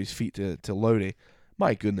gets out his feet to Lowry,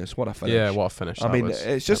 my goodness, what a finish. Yeah, what a finish. I mean,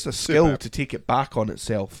 it's just a skill to take it back on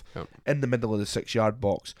itself in the middle of the 6-yard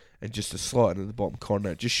box and just to slot it in the bottom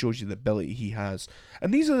corner. It just shows you the ability he has.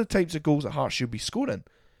 And these are the types of goals that Hearts should be scoring.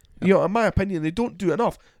 You know, in my opinion, they don't do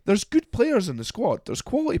enough. There's good players in the squad. There's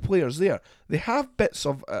quality players there. They have bits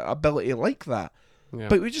of ability like that. Yeah.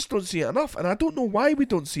 But we just don't see it enough. And I don't know why we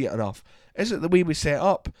don't see it enough. Is it the way we set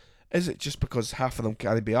up? Is it just because half of them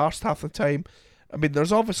can't be arsed half the time? I mean,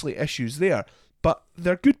 there's obviously issues there. But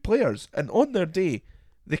they're good players. And on their day,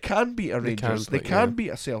 they can beat a Rangers. They can beat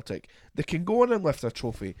a Celtic. They can go in and lift a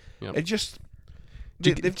trophy. Yep. It just...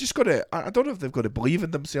 They've just got to... I don't know if they've got to believe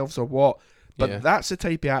in themselves or what. But that's the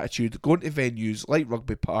type of attitude. Going to venues like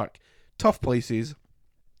Rugby Park, tough places,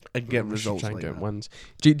 and get results like that. Wins.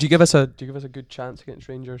 Do you give us a good chance against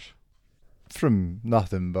Rangers? From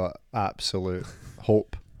nothing but absolute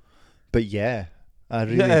hope. But yeah, I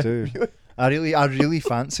really do. Really? I really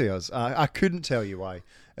fancy us. I couldn't tell you why.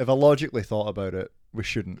 If I logically thought about it, we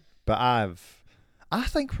shouldn't. But I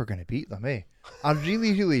think we're going to beat them, eh? I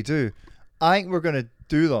really, really do. I think we're going to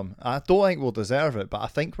do them. I don't think we'll deserve it, but I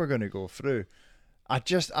think we're going to go through. I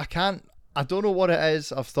don't know what it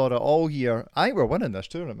is. I've thought it all year. I think we're winning this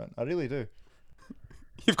tournament. I really do.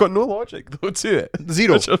 You've got no logic, though, to it.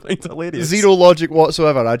 Zero. Which I find hilarious. Zero logic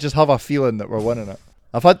whatsoever. I just have a feeling that we're winning it.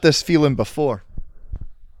 I've had this feeling before.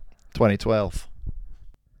 2012.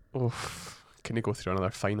 Oof. Can you go through another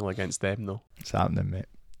final against them, though? It's happening, mate.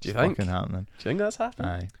 Do you think? It's fucking happening. Do you think that's happening?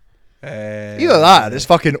 Aye. Either that, it's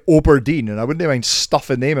fucking Aberdeen, and I wouldn't mind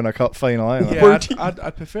stuffing them in a cup final either. Yeah,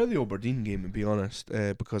 I'd prefer the Aberdeen game, to be honest,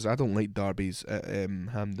 because I don't like derbies at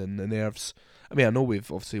Hampden. The nerves. I mean, I know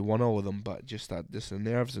we've obviously won all of them, but just the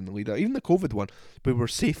nerves in the lead. Even the COVID one, we were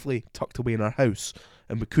safely tucked away in our house,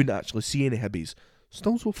 and we couldn't actually see any Hibbies.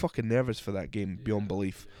 Still so fucking nervous for that game, beyond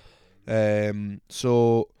belief.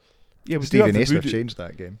 So... Yeah, we Stephen Acer changed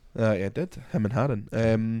that game. Yeah, it did. Him and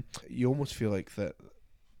Harren. You almost feel like that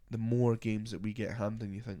the more games that we get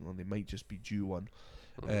Hampden, you think, well, they might just be due one.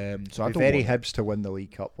 So I don't very Hibs to win the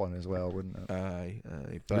League Cup one as well, wouldn't it? Aye.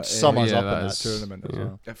 But it'd sum us up in that tournament as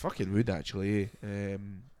well. It fucking would, actually.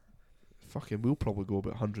 Fucking, we'll probably go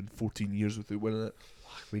about 114 years without winning it.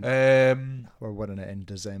 We're winning it in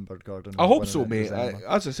December, Gordon. I hope so, mate.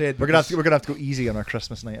 As I said, we're gonna have to go easy on our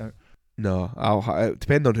Christmas night out. No,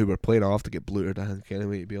 depending on who we're playing, I'll have to get blutered, I think,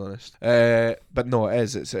 anyway, to be honest. But no, it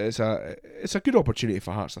is. It's a good opportunity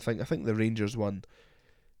for Hearts. I think the Rangers one.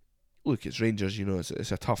 Look, it's Rangers. You know,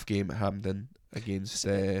 it's a tough game at Hampden against.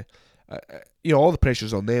 All the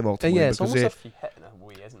pressure's on them ultimately. Yeah, it's almost a free hit in a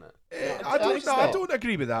way, isn't it? I don't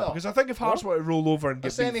agree with that because I think if Hearts were to roll over and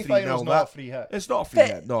get beat 3-0, not a free hit. It's not a free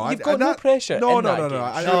hit. No, you've got no pressure. No.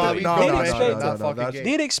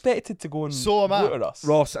 They're expected to go and at us.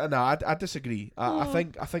 Ross, I disagree. I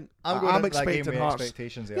think I'm expecting Hearts.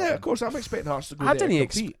 Yeah, of course, I'm expecting Hearts to go there and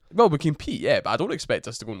compete. Well, we compete, yeah, but I don't expect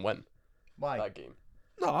us to go and win. Why that game?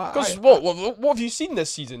 No, Because what have you seen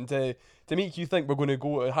this season to make you think we're going to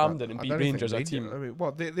go to Hampden and beat Rangers, a team? I mean,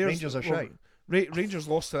 what Rangers are shite. Rangers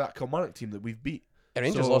lost to that Kilmarnock team that we've beat.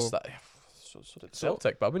 Rangers So- lost that. So did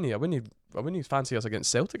Celtic, but I wouldn't fancy us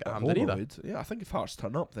against Celtic at Hampden either. Yeah, I think if Hearts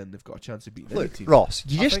turn up, then they've got a chance of beating Look, any team. Ross,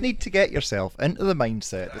 you I just think- need to get yourself into the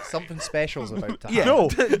mindset that something special's about to happen. Yeah, No,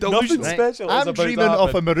 delusional. nothing Right? special is I'm about dreaming to of a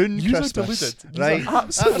happen. maroon Yous are Christmas, deluded. Yous right? are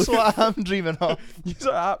absolutely- That's what I'm dreaming of. You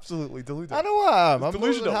are absolutely deluded. I know I am. I'm more than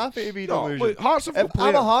delusional. happy to be No, delusional. look, Hearts have If got I'm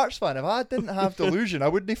a players. Hearts fan. If I didn't have delusion, I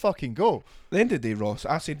wouldn't fucking go. At the end of the day, Ross,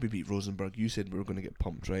 I said we beat Rosenborg. You said we were going to get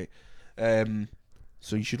pumped, right?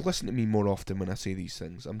 So you should listen to me more often when I say these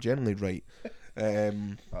things. I'm generally right.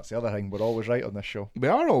 That's the other thing. We're always right on this show. We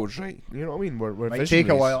are always right. You know what I mean? We're Might visionaries. take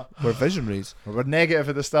a while. We're visionaries. We were negative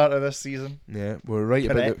at the start of this season. Yeah, we're right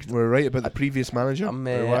Correct. about the previous manager. I'm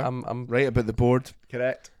right about the board,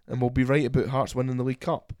 Correct. and we'll be right about Hearts winning the League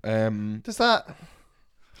Cup. Does that?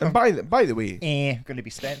 And by the way, Going to be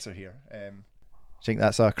Spencer here. I think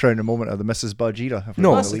that's a crowning moment of the Mrs. Budge era. if we're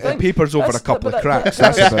no, in That's the the league. thing. papers over a That's- couple but of that- cracks.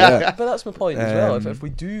 but That's about it. But that's my point as well. If Um, we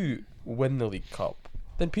do win the League Cup,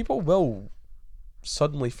 then people will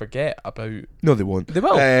suddenly forget about. No, they won't. They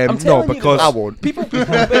will. I'm No, telling you, because they I will. won't. People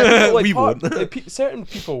like We won't. certain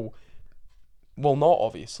people will not,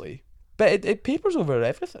 obviously, but it papers over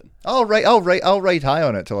everything. I'll ride high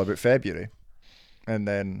on it till about February, and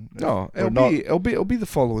then no, we're it'll be the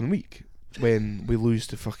following week when we lose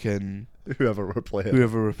to fucking whoever we're playing.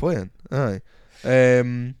 whoever we're playing. Aye.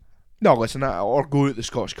 No, listen, or go out the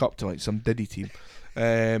Scottish Cup to like some Diddy team.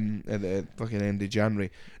 At the fucking end of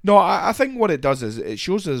January. No, I think what it does is it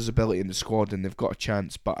shows his ability in the squad and they've got a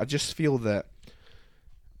chance, but I just feel that,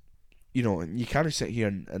 you know, you can't sit here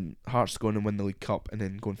and Hearts go and win the League Cup and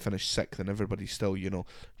then go and finish sixth and everybody's still, you know,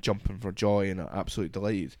 jumping for joy and are absolutely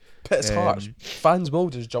delighted. But it's Hearts. Fans will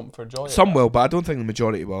just jump for joy. at Some that. will, but I don't think the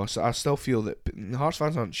majority will. So I still feel that Hearts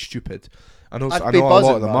fans aren't stupid. I know I'd a be lot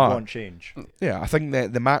buzzing, of them but I are. won't change. Yeah, I think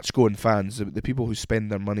that the match-going fans, the people who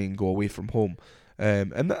spend their money and go away from home,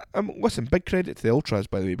 listen, big credit to the Ultras,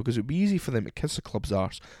 by the way, because it would be easy for them to kiss the club's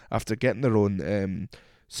arse after getting their own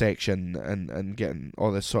section and getting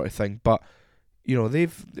all this sort of thing. But, you know,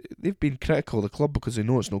 they've been critical of the club because they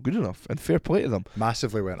know it's not good enough, and fair play to them.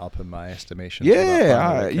 Massively went up in my estimation. for that banner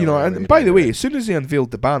Yeah, that you know, Kelly and laid by the out. way, as soon as they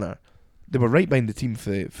unveiled the banner, they were right behind the team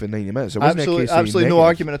for 90 minutes. It wasn't a case of absolutely no negative.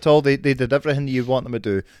 argument at all. They did everything you want them to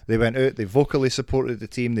do. They went out, they vocally supported the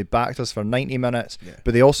team, they backed us for 90 minutes, Yeah.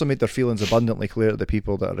 but they also made their feelings abundantly clear to the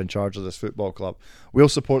people that are in charge of this football club. We'll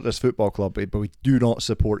support this football club, but we do not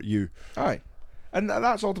support you. Aye. And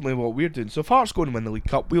that's ultimately what we're doing. So if Hearts go and win the League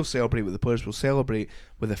Cup, we'll celebrate with the players, we'll celebrate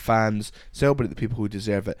with the fans, celebrate the people who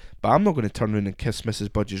deserve it. But I'm not going to turn around and kiss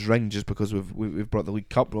Mrs. Budge's ring just because we've brought the League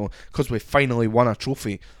Cup, because we finally won a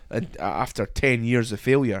trophy after 10 years of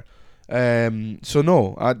failure. So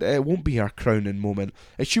no, it won't be our crowning moment.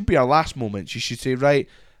 It should be our last moment. She should say, right,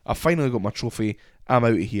 I finally got my trophy, I'm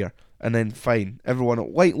out of here. And then fine,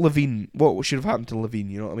 everyone, like Levine, what should have happened to Levine,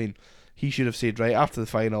 you know what I mean? He should have said, right, after the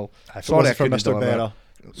final, sorry I for couldn't Mr. deliver. Berra.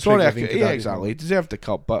 Sorry, Craig Levine exactly. He deserved the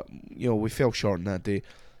cup, but you know we fell short on that day.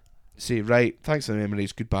 Say right, thanks for the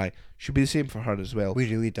memories, goodbye. Should be the same for her as well. We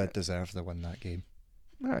really did deserve to win that game.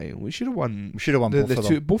 Aye, we should have won. We should have won both of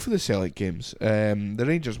them. Both of the Celtic games. The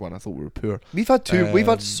Rangers one, I thought we were poor. We've had two. We've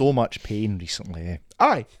had so much pain recently. Eh?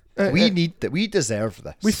 Aye, We need that. We deserve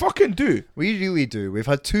this. we fucking do. We really do. We've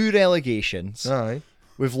had 2 relegations. Aye,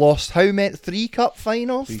 We've lost how many? 3 cup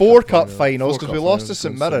finals? 3 4 cup cup finals. finals 4 because cup we lost to finals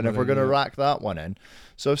St against Mirren St if we're going to Mirren, yeah. rack that one in.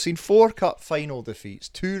 So I've seen 4 cup final defeats,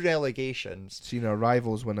 2 relegations. seen our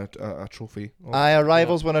rivals win a trophy. Oh, Our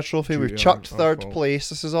rivals win a trophy. Due We've to chucked our 3rd fault. place.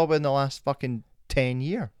 This has all been the last fucking 10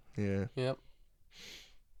 year. yeah, Yep.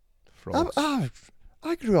 frauds.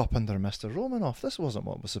 I grew up under Mr. Romanoff. This wasn't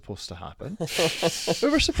what was supposed to happen. We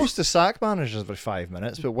were supposed to sack managers every 5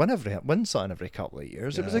 minutes, but win something every couple of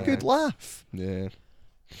years. It was a Yeah. good laugh. Yeah,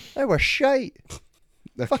 They were shite.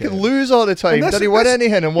 okay. Fucking lose all the time. And this- Did he win this-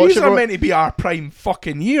 anything? And watch These are everyone. meant to be our prime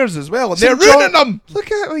fucking years as well, and they're St. John- ruining them.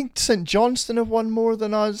 Look at it. St. Johnston have won more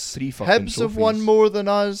than us. 3 fucking Hibs have won trophies. more than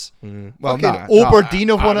us. Well, Fucking Aberdeen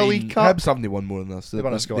have won a I League mean, Cup. Hibs haven't won more than us. They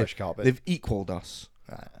won a Scottish Cup. They've equalled us.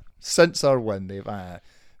 Since our win, they've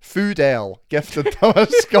Foodell gifted them a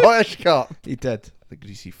Scottish Cup. He did. The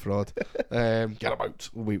greasy fraud. Get him out.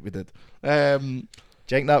 We did.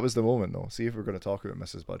 Do you think that was the moment, though? See, if we're going to talk about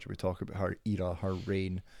Mrs. Budge, we talk about her era, her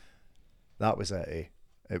reign. That was it, eh?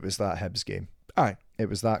 It was that Hibs game. Aye. It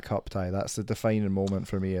was that cup tie. That's the defining moment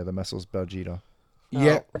for me of the Mrs. Budge era.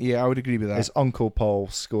 Yeah, I would agree with that. It's Uncle Paul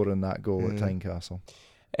scoring that goal at Tynecastle.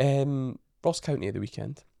 Ross County at the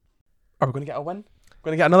weekend. Are we going to get a win?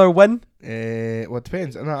 Going to get another win? Well, it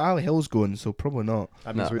depends. No, Ali Hill's going, so probably not.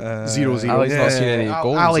 That means No. 0-0. Ali's not seen any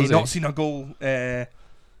goals, Ali has he? not seen a goal this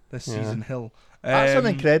season. Hill. That's an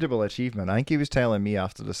incredible achievement. I think he was telling me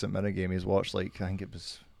after the St Mirren game he's watched I think it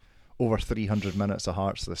was over 300 minutes of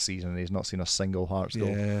Hearts this season and he's not seen a single Hearts goal.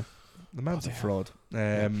 Yeah, the man's a fraud.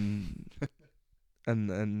 And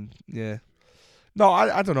yeah. No,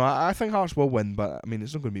 I don't know. I think Hearts will win, but I mean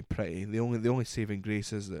it's not going to be pretty. The only saving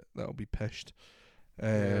grace is that'll be pished.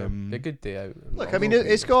 A good day out. Look, I mean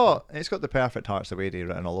it's got the perfect Hearts away day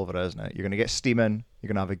written all over it, isn't it? You're going to get steaming. You're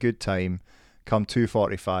going to have a good time. Come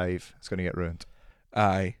 2:45, it's going to get ruined.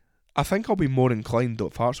 Aye, I think I'll be more inclined though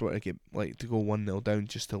if Hearts were to get to go 1-0 down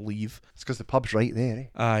just to leave. It's because the pub's right there, eh?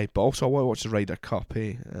 Aye, but also I want to watch the Ryder Cup,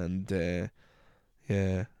 and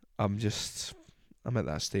yeah, I'm at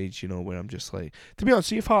that stage, where I'm just like, to be honest,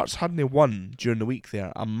 see if Hearts hadn't won during the week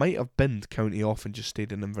there, I might have binned County off and just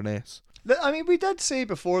stayed in Inverness. I mean, we did say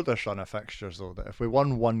before this run of fixtures though that if we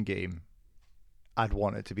won one game, I'd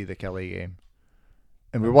want it to be the Kelly game,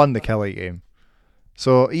 and we won the Kelly game.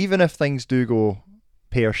 So even if things do go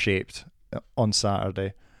pear-shaped on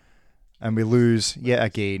Saturday and we lose yet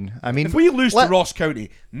again, I mean, if we lose to Ross County,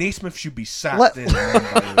 Naismith should be sacked.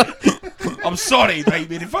 I'm sorry, right,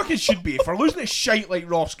 mate. It fucking should be. If we're losing to shite like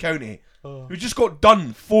Ross County, who just got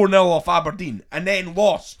done 4-0 off Aberdeen and then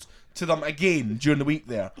lost to them again during the week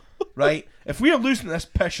there, right? If we are losing this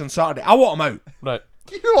pish on Saturday, I want them out. Right.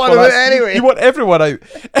 You want them out anyway. You want everyone out.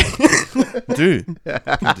 Do.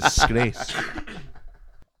 Disgrace.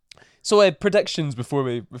 So predictions before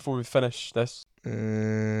we finish this.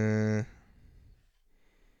 1-0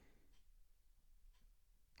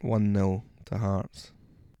 to Hearts.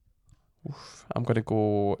 Oof, I'm gonna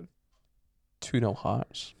go 2-0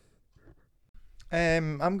 Hearts.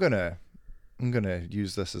 I'm gonna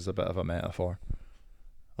use this as a bit of a metaphor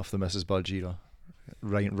of the Mrs. Budge era.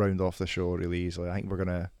 Round off the show really easily. I think we're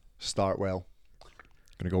gonna start well.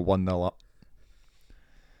 Gonna go 1-0 up.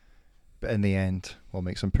 But in the end, we'll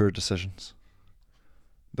make some poor decisions.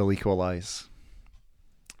 They'll equalise.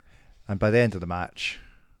 And by the end of the match,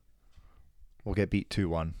 we'll get beat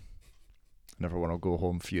 2-1. And everyone will go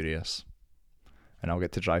home furious. And I'll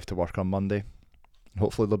get to drive to work on Monday. And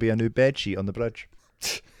hopefully there'll be a new bed sheet on the bridge.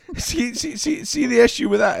 See the issue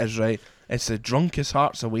with that is, right, it's the drunkest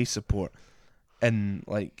Hearts away support in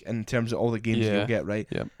terms of all the games you'll get, right?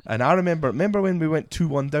 Yep. And I remember when we went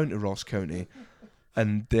 2-1 down to Ross County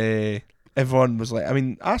and everyone was like, I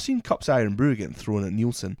mean, I seen Cups Iron Brew getting thrown at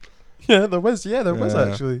Nielsen. Yeah, there was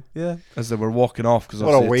actually. Yeah. As they were walking off, because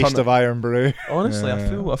what a waste of Iron Brew. Honestly,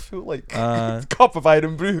 Yeah. I feel like the cup of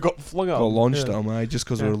Iron Brew got flung up. got launched at them, just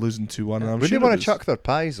because we were losing 2-1. Would you want to chuck their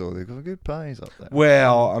pies though? They've got good pies up there.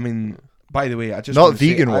 Well, I mean, by the way, I just Not wanna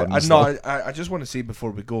vegan say, ones, I just want to say before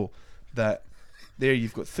we go that there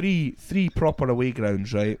you've got three proper away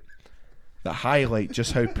grounds, right, that highlight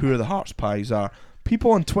just how poor the Hearts pies are.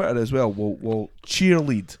 People on Twitter as well will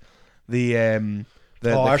cheerlead the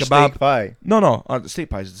our kebab steak pie. No, the steak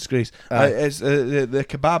pie is a disgrace. It's the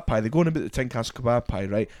kebab pie. They're going about the Tynecastle kebab pie,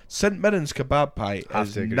 right? St Mirren's kebab pie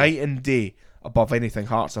is night and day above anything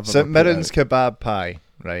Hearts have ever St put Mirren's out. kebab pie,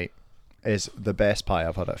 right, is the best pie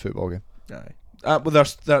I've had at a football game. Aye. Well,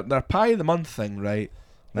 their pie of the month thing, right?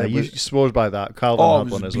 Now, It you was- swore by that. Calvin Oh, had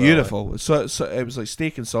it one was as beautiful. well. So it was like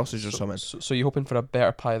steak and sausage or something. So you hoping for a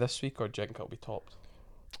better pie this week, or do you think it'll be topped?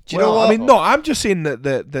 Do you know what? I mean, no, I'm just saying that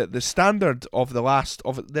the standard of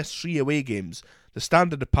this 3 away games, the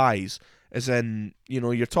standard of pies is in,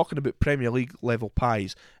 you're talking about Premier League level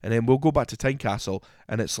pies, and then we'll go back to Tynecastle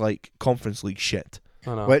and it's like Conference League shit.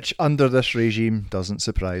 I know. Which under this regime doesn't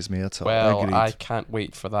surprise me at all. Well, Agreed. I can't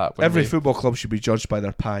wait for that. when Every we- football club should be judged by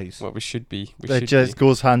their pies. Well, we should be. It just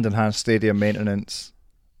goes hand in hand. Stadium maintenance,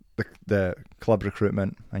 the club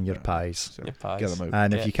recruitment, and your pies. So Your pies. get them out.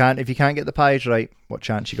 And Yeah. if you can't get the pies right, what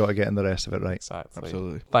chance you got of getting the rest of it right? Exactly.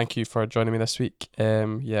 Absolutely. Thank you for joining me this week.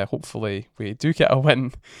 Hopefully we do get a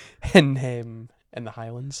win in the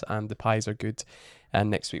Highlands, and the pies are good. And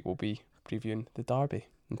next week we'll be previewing the derby.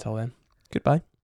 Until then, goodbye.